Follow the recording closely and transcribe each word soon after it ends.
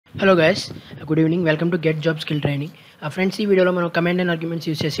Hello guys, good evening. Welcome to get job skill training. Friends, ఈ వీడియోలో మనం command and arguments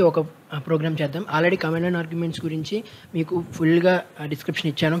use చేసి ఒక ప్రోగ్రామ్ చేద్దాం. ఆల్రెడీ కమాండ్ అండ్ ఆర్గ్యుమెంట్స్ గురించి మీకు ఫుల్గా డిస్క్రిప్షన్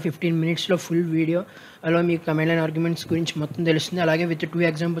ఇచ్చాను. 15 minutesలో ఫుల్ వీడియోలో మీకు కమాండ్ అండ్ ఆర్గ్యుమెంట్స్ గురించి మొత్తం తెలుస్తుంది. అలాగే విత్ 2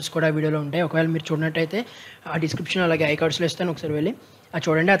 ఎగ్జాంపుల్స్ కూడా వీడియోలో ఉంటాయి. ఒకవేళ మీరు చూడనట్టయితే ఆ డిస్క్రిప్షన్ అలాగే ఐకార్డ్స్లో ఇస్తాను, ఒకసారి వెళ్ళి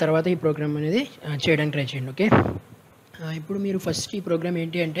చూడండి. ఆ తర్వాత ఈ ప్రోగ్రామ్ అనేది చేయడానికి ట్రై చేయండి. ఓకే, ఇప్పుడు మీరు ఫస్ట్ ఈ ప్రోగ్రామ్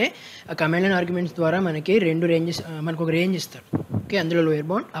ఏంటి అంటే కమాండ్ అండ్ ఆర్గ్యుమెంట్స్ ద్వారా మనకి మనకు ఒక రేంజ్ ఇస్తారు. ఓకే, అందులో లోయర్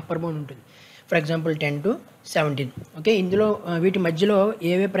బౌండ్ అప్పర్ బౌండ్ ఉంటుంది. For example 10 to 17. ఓకే, ఇందులో వీటి మధ్యలో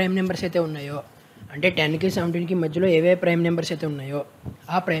ఏవే ప్రైమ్ నెంబర్స్ అయితే ఉన్నాయో, అంటే 10కి 17కి మధ్యలో ఏవే ప్రైమ్ నెంబర్స్ అయితే ఉన్నాయో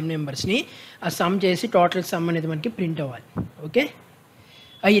ఆ ప్రైమ్ నెంబర్స్ని సమ్ చేసి టోటల్ సమ్ అనేది మనకి ప్రింట్ అవ్వాలి. ఓకే,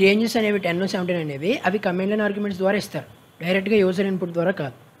 ఈ రేంజెస్ అనేవి 10, 17 అనేవి అవి కమాండ్ అండ్ ఆర్గ్యుమెంట్స్ ద్వారా ఇస్తారు, డైరెక్ట్గా యూజర్ ఇన్పుట్ ద్వారా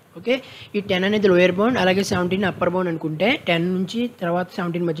కాదు. ఓకే, ఈ 10 అనేది లోయర్ బౌండ్, అలాగే 17 అప్పర్ బౌండ్ అనుకుంటే 10 నుంచి తర్వాత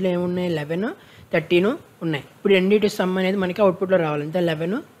 17 మధ్యలో ఏమున్నాయి, 11, 13 ఉన్నాయి. ఇప్పుడు రెండింటి సమ్ అనేది మనకి అవుట్పుట్లో రావాలి, అంటే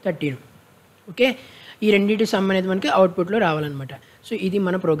 11, 13. ఓకే, ఈ రెండింటి సమ్ అనేది మనకి అవుట్పుట్లో రావాలన్నమాట. సో ఇది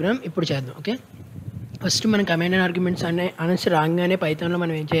మన ప్రోగ్రామ్ ఇప్పుడు చేద్దాం. ఓకే, ఫస్ట్ మనం కమాండ్ అండ్ ఆర్గ్యుమెంట్స్ అనేసి రాగానే పైథాన్లో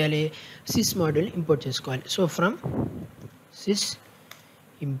మనం ఏం చేయాలి, సిస్ మాడ్యూల్ ఇంపోర్ట్ చేసుకోవాలి. So from sys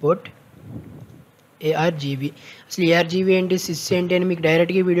import ARGV. అసలు ARGV ఏంటి, సిస్ ఏంటి అని మీకు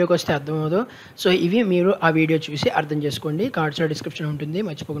డైరెక్ట్గా వీడియోకి వస్తే అర్థమవుదు. సో ఇవి మీరు ఆ వీడియో చూసి అర్థం చేసుకోండి, కార్డ్స్లో డిస్క్రిప్షన్ ఉంటుంది,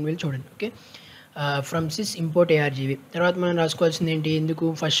 మర్చిపోకుండా వెళ్ళి చూడండి. Okay, from sys import ARGV. తర్వాత మనం రాసుకోవాల్సింది ఏంటి, ఎందుకు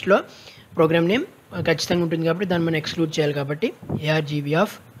ఫస్ట్లో ప్రోగ్రామ్ నేమ్ ఖచ్చితంగా ఉంటుంది కాబట్టి దాన్ని మనం ఎక్స్క్లూడ్ చేయాలి, కాబట్టి ARGV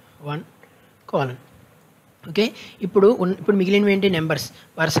ఆఫ్ 1:. ఓకే, ఇప్పుడు మిగిలినవి ఏంటి, నెంబర్స్.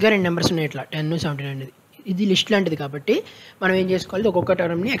 వరుసగా 2 నెంబర్స్ ఉన్నాయి, ఇట్లా 10, 17 అనేది. ఇది లిస్ట్ లాంటిది కాబట్టి మనం ఏం చేసుకోవాలి, ఒక్కొక్క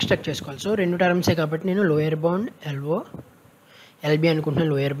టర్మ్ని ఎక్స్ట్రాక్ట్ చేసుకోవాలి. సో 2 టర్మ్సే కాబట్టి నేను లోయర్ బౌండ్ LB అనుకుంటున్నాను.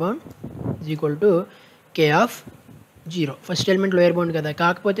 Lower bound K of 0. First element lower bound కదా,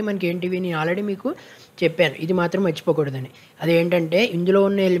 కాకపోతే మనకి ఏంటివి నేను ఆల్రెడీ మీకు చెప్పాను, ఇది మాత్రం మర్చిపోకూడదని. అదేంటంటే ఇందులో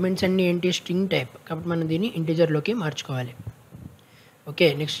ఉన్న ఎలిమెంట్స్ అన్నీ ఏంటి, స్ట్రింగ్ టైప్, కాబట్టి మనం దీన్ని ఇంటిజర్లోకి మార్చుకోవాలి. Okay,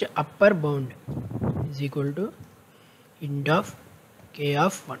 next upper bound int of K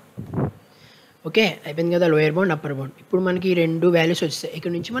of 1. Okay, అయిపోయింది కదా లోయర్ బౌండ్ అప్పర్ బౌండ్. ఇప్పుడు మనకి 2 వాల్యూస్ వచ్చేస్తాయి.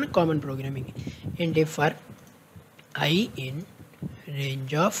 ఇక్కడ నుంచి మనకు కామన్ ప్రోగ్రామింగ్ ఏంటి, for I in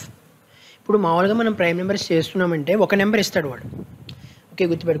range of. ఇప్పుడు మామూలుగా మనం ప్రైమ్ నెంబర్స్ చేస్తున్నామంటే ఒక నెంబర్ ఇస్తాడు వాడు. ఓకే,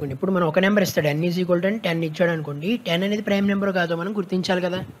 గుర్తుపెట్టుకోండి, ఇప్పుడు మనం ఒక నెంబర్ ఇస్తాడు, n = 10 ఇచ్చాడు అనుకోండి. 10 అనేది ప్రైమ్ నెంబర్ కాదో మనం గుర్తించాలి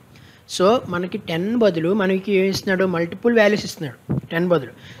కదా. సో మనకి 10 బదులు మనకి ఏమి ఇస్తున్నాడు, మల్టిపుల్ వాల్యూస్ ఇస్తున్నాడు 10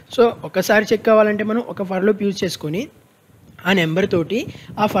 బదులు. సో ఒకసారి చెక్ కావాలంటే మనం ఒక ఫర్ లూప్ యూజ్ చేసుకొని ఆ నెంబర్ తోటి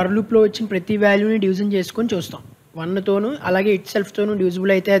ఆ ఫర్ లూప్లో వచ్చిన ప్రతి వాల్యూని డివిజన్ చేసుకొని చూస్తాం. 1తోనూ అలాగే ఇట్ సెల్ఫ్తోనూ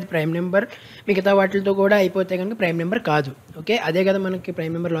డివిజిబుల్ అయితే అది ప్రైమ్ నెంబర్, మిగతా వాటితో కూడా అయిపోతే కనుక ప్రైమ్ నెంబర్ కాదు. ఓకే, అదే కదా మనకి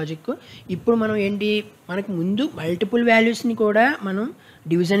ప్రైమ్ నెంబర్ లాజిక్. ఇప్పుడు మనం ఏంటి, మనకు ముందు మల్టిపుల్ వాల్యూస్ని కూడా మనం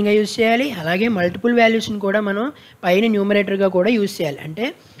డివిజన్గా యూజ్ చేయాలి, అలాగే మల్టిపుల్ వాల్యూస్ని కూడా మనం పైన న్యూమరేటర్గా కూడా యూజ్ చేయాలి. అంటే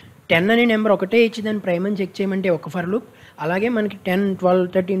 10 అనే నెంబర్ ఒకటే ఇచ్చి దాన్ని ప్రైమ్ అని చెక్ చేయమంటే ఒక ఫర్ లూప్, అలాగే మనకి 10, 12,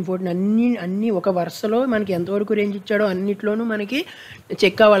 13, 14 అన్నీ ఒక వరుసలో మనకి ఎంతవరకు రేంజ్ ఇచ్చాడో అన్నిట్లోనూ మనకి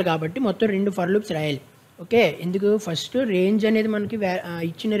చెక్ కావాలి, కాబట్టి మొత్తం 2 ఫర్ లూప్స్ రాయాలి. ఓకే, ఎందుకు, ఫస్ట్ రేంజ్ అనేది మనకి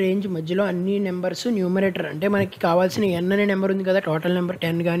ఇచ్చిన రేంజ్ మధ్యలో అన్ని నెంబర్స్ న్యూమరేటర్, అంటే మనకి కావాల్సిన n అనే నెంబర్ ఉంది కదా, టోటల్ నెంబర్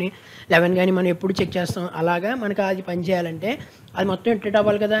 10 కానీ 11 కానీ మనం ఎప్పుడు చెక్ చేస్తాం, అలాగా మనకి అది పని చేయాలంటే అది మొత్తం ఎట్లా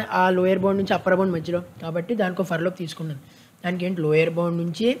అవ్వాలి కదా, ఆ లోయర్ బౌండ్ నుంచి అప్పర్ బౌండ్ మధ్యలో. కాబట్టి దానికి ఒక ఫర్ లూప్ తీసుకున్నాను. దానికి ఏంటి, లోయర్ బౌండ్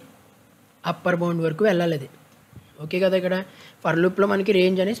నుంచి అప్పర్ బౌండ్ వరకు వెళ్ళాలి అది. ఓకే కదా, ఇక్కడ ఫర్ లూప్లో మనకి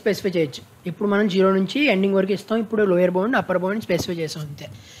రేంజ్ అనేది స్పెసిఫై చేయొచ్చు. ఇప్పుడు మనం 0 నుంచి ఎండింగ్ వరకు ఇస్తాం. ఇప్పుడు lower bound upper bound specify చేస్తాం అంతే.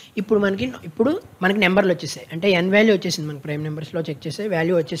 ఇప్పుడు మనకి నెంబర్లు వచ్చేసాయి, అంటే n వాల్యూ వచ్చేసింది. మనకి ప్రైమ్ నెంబర్స్లో చెక్ చేసే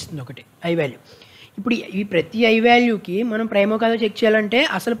వాల్యూ వచ్చేసింది, ఒకటి I వాల్యూ. ఇప్పుడు ఈ ప్రతి I వాల్యూకి మనం ప్రైమో కాదో చెక్ చేయాలంటే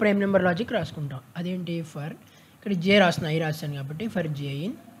అసలు ప్రైమ్ నెంబర్ లాజిక్ రాసుకుంటాం. అదేంటి, ఫర్ ఇక్కడ J రాస్తున్నాను, I రాస్తాను కాబట్టి for J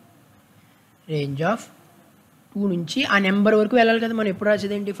in range of 2 నుంచి ఆ నెంబర్ వరకు వెళ్ళాలి కదా. మనం ఎప్పుడు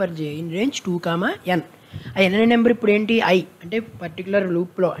రాసేది ఏంటి, for J in range 2, n. ఆ n అనే నెంబర్ ఇప్పుడు ఏంటి, I, అంటే పర్టికులర్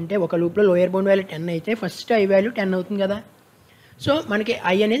లూప్లో, అంటే ఒక లూప్లో లోయర్ బౌండ్ వాల్యూ 10 అయితే ఫస్ట్ I వాల్యూ 10 అవుతుంది కదా. సో మనకి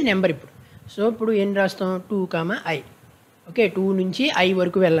I అనేది నెంబర్ ఇప్పుడు. సో ఇప్పుడు ఏం రాస్తాం, 2, I. ఓకే, 2 నుంచి I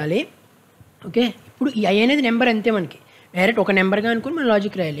వరకు వెళ్ళాలి. ఓకే, ఇప్పుడు ఈ I అనేది నెంబర్ అంతే, మనకి డైరెక్ట్ ఒక నెంబర్గా అనుకుని మన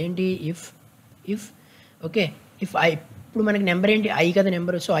లాజిక్ రాయాలి. ఏంటి, ఇఫ్ ఓకే, ఇఫ్ I. ఇప్పుడు మనకి నెంబర్ ఏంటి, I కదా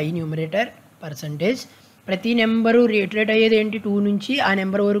number. So I numerator percentage, ప్రతి నెంబరు రేట్ అయ్యేది ఏంటి, 2 నుంచి ఆ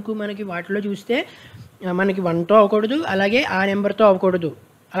నెంబర్ వరకు. మనకి వాటిలో చూస్తే మనకి 1తో అవ్వకూడదు, అలాగే ఆ నెంబర్తో అవ్వకూడదు.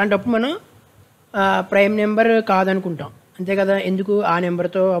 అలాంటప్పుడు మనం ప్రైమ్ నెంబర్ కాదనుకుంటాం, అంతే కదా. ఎందుకు, ఆ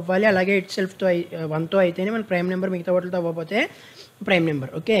నెంబర్తో అవ్వాలి, అలాగే ఇట్ సెల్ఫ్తో 1తో అయితేనే మన ప్రైమ్ నెంబర్, మిగతా వాటితో అవ్వకపోతే ప్రైమ్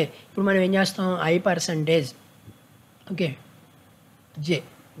నెంబర్. ఓకే, ఇప్పుడు మనం ఏం చేస్తాం, I పర్సంటేజ్ ఓకే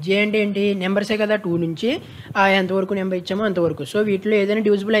J అంటే ఏంటి, నెంబర్సే కదా. 2 నుంచి ఎంతవరకు నెంబర్ ఇచ్చామో అంతవరకు. సో వీటిలో ఏదైనా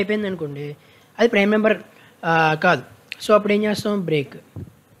డివిజిబుల్ అయిపోయింది అనుకోండి, అది ప్రైమ్ నెంబర్ కాదు. సో అప్పుడు ఏం చేస్తాం, బ్రేక్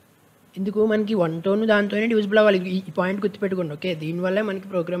ఎందుకు మనకి వన్తోను దాంతోనే డివిజిబుల్ అవ్వాలి. ఈ పాయింట్ గుర్తుపెట్టుకోండి. ఓకే, దీనివల్లే మనకి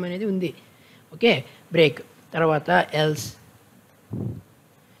ప్రోగ్రామ్ అనేది ఉంది. ఓకే, బ్రేక్ తర్వాత else.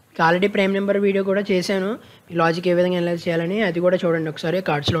 Already prime number video కూడా చేశాను, ఈ లాజిక్ ఏ విధంగా అనలైజ్ చేయాలని, అది కూడా చూడండి ఒకసారి,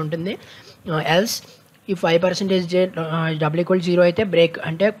 కార్డ్స్లో ఉంటుంది. ఎల్స్ ఈ 5% డబుల్ ఈక్వల్ 0 అయితే బ్రేక్,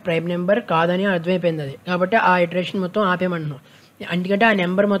 అంటే ప్రైమ్ నెంబర్ కాదని అర్థమైపోయింది అది, కాబట్టి ఆ ఇటరేషన్ మొత్తం ఆపేయమంటున్నాం. ఎందుకంటే ఆ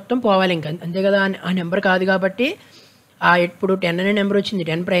నెంబర్ మొత్తం పోవాలి ఇంకా, అంతే కదా. ఆ నెంబర్ కాదు కాబట్టి ఇప్పుడు 10 అనే నెంబర్ వచ్చింది,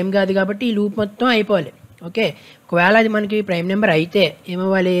 10 ప్రైమ్ కాదు కాబట్టి ఈ లూప్ మొత్తం అయిపోవాలి. ఓకే, ఒకవేళ అది మనకి ప్రైమ్ నెంబర్ అయితే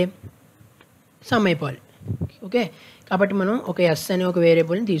ఏమవ్వాలి, సమ్ అయిపోవాలి. ఓకే, కాబట్టి మనం ఒక ఎస్ అనే ఒక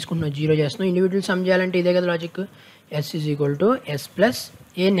వేరియబుల్ని తీసుకుంటున్నాం, 0 చేస్తున్నాం. ఇండివిజువల్ సమ్ చేయాలంటే ఇదే కదా logic. Yes is equal to S plus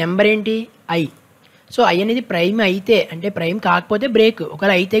A number ఏంటి, ఐ. సో ఐ అనేది ప్రైమ్ అయితే, అంటే ప్రైమ్ కాకపోతే బ్రేక్,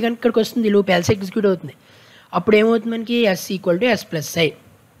 ఒకవేళ అయితే కనుక ఇక్కడికి వస్తుంది, లూప్ ఎల్స్ ఎగ్జిక్యూట్ అవుతుంది. అప్పుడు ఏమవుతుంది మనకి, S equal to S plus I.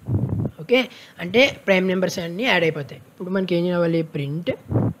 Okay, అంటే ప్రైమ్ నెంబర్స్ అన్నీ యాడ్ అయిపోతాయి. ఇప్పుడు మనకి ఏం కావాలి, ప్రింట్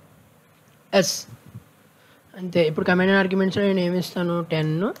ఎస్ అంతే. ఇప్పుడు కమాండ్ ఆర్గ్యుమెంట్స్లో నేను ఏమి ఇస్తాను,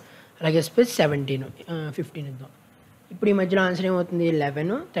 10, అలాగే స్పేస్ 17, 15 ఇద్దాం. ఇప్పుడు ఈ మధ్యలో ఆన్సర్ ఏమవుతుంది,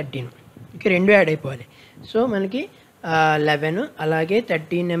 11, 13. ఓకే, రెండు యాడ్ అయిపోవాలి. సో మనకి 11 అలాగే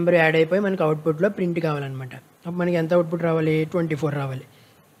 13 నెంబర్ యాడ్ అయిపోయి మనకి అవుట్పుట్లో ప్రింట్ కావాలన్నమాట. అప్పుడు మనకి ఎంత అవుట్పుట్ రావాలి, 24 రావాలి.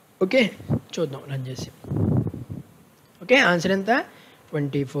 ఓకే, చూద్దాం రన్ చేసి. ఓకే, ఆన్సర్ ఎంత,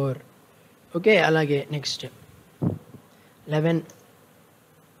 24. ఓకే, అలాగే నెక్స్ట్ 11.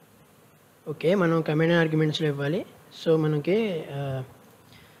 ఓకే, మనం కమాండ్ ఆర్గ్యుమెంట్స్లో ఇవ్వాలి. సో మనకి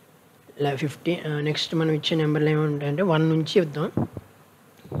 15. నెక్స్ట్ మనం ఇచ్చే నెంబర్లు ఏముంటాయంటే 1 నుంచి ఇద్దాం,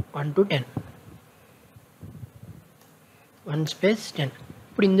 1 to 10, 1 స్పేస్ 10.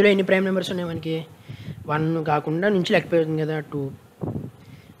 ఇప్పుడు ఇందులో ఎన్ని ప్రైమ్ నెంబర్స్ ఉన్నాయి మనకి, 1 కాకుండా నుంచి లెక్కపోతుంది కదా, 2,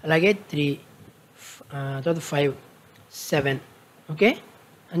 అలాగే 3, తర్వాత 5, 7. ఓకే,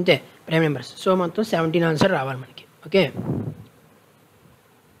 అంతే ప్రైమ్ నెంబర్స్. సో మొత్తం 17 ఆన్సర్ రావాలి మనకి. ఓకే,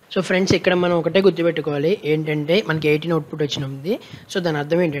 సో ఫ్రెండ్స్ ఇక్కడ మనం ఒకటే గుర్తుపెట్టుకోవాలి ఏంటంటే, మనకి 18 అవుట్పుట్ వచ్చినది. సో దాని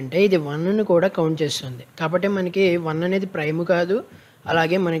అర్థం ఏంటంటే ఇది 1ని కూడా కౌంట్ చేస్తుంది, కాబట్టి మనకి 1 అనేది ప్రైమ్ కాదు,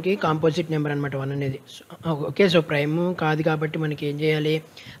 అలాగే మనకి కాంపోజిట్ నెంబర్ అనమాట 1 అనేది. ఓకే, సో ప్రైమ్ కాదు కాబట్టి మనకి ఏం చేయాలి,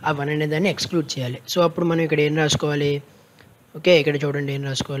 ఆ 1 అనే దాన్ని ఎక్స్క్లూడ్ చేయాలి. సో అప్పుడు మనం ఇక్కడ ఏం రాసుకోవాలి, ఓకే ఇక్కడ చూడండి ఏం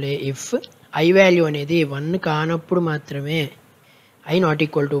రాసుకోవాలి, ఇఫ్ ఐ వాల్యూ అనేది 1 కానప్పుడు మాత్రమే, I not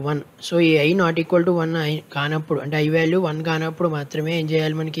equal to 1. So ఈ ఐ నాట్ ఈక్వల్ టు 1 కానప్పుడు, అంటే ఐ వాల్యూ 1 కానప్పుడు మాత్రమే ఏం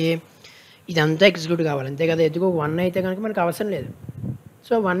చేయాలి, మనకి ఇదంతా ఎగ్జిక్యూట్ కావాలి, అంతే కదా. ఎందుకు 1 అయితే కనుక మనకు అవసరం లేదు.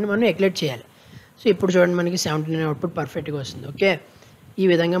 సో 1 మనం ఎక్లెక్ట్ చేయాలి. సో ఇప్పుడు చూడండి మనకి 17 అవుట్పుట్ పర్ఫెక్ట్గా వస్తుంది. ఓకే, ఈ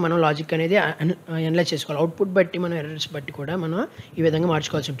విధంగా మనం లాజిక్ అనేది అనలైజ్ చేసుకోవాలి. అవుట్పుట్ బట్టి మనం ఎర్రర్స్ బట్టి కూడా మనం ఈ విధంగా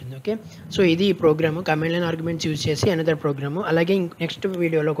మార్చుకోవాల్సి ఉంటుంది. ఓకే, సో ఇది ఈ programme command line arguments use చేసి అనదర్ ప్రోగ్రాము. అలాగే నెక్స్ట్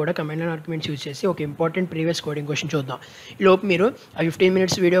వీడియోలో కూడా కమాండ్ లైన్ ఆర్గ్యుమెంట్స్ యూజ్ చేసి ఒక ఇంపార్టెంట్ ప్రీవియస్ కోడింగ్ క్వశ్చన్ చూద్దాం. ఈ లోపు మీరు ఆ 15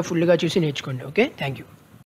 minutes వీడియో ఫుల్గా చూసి నేర్చుకోండి. Okay, thank you.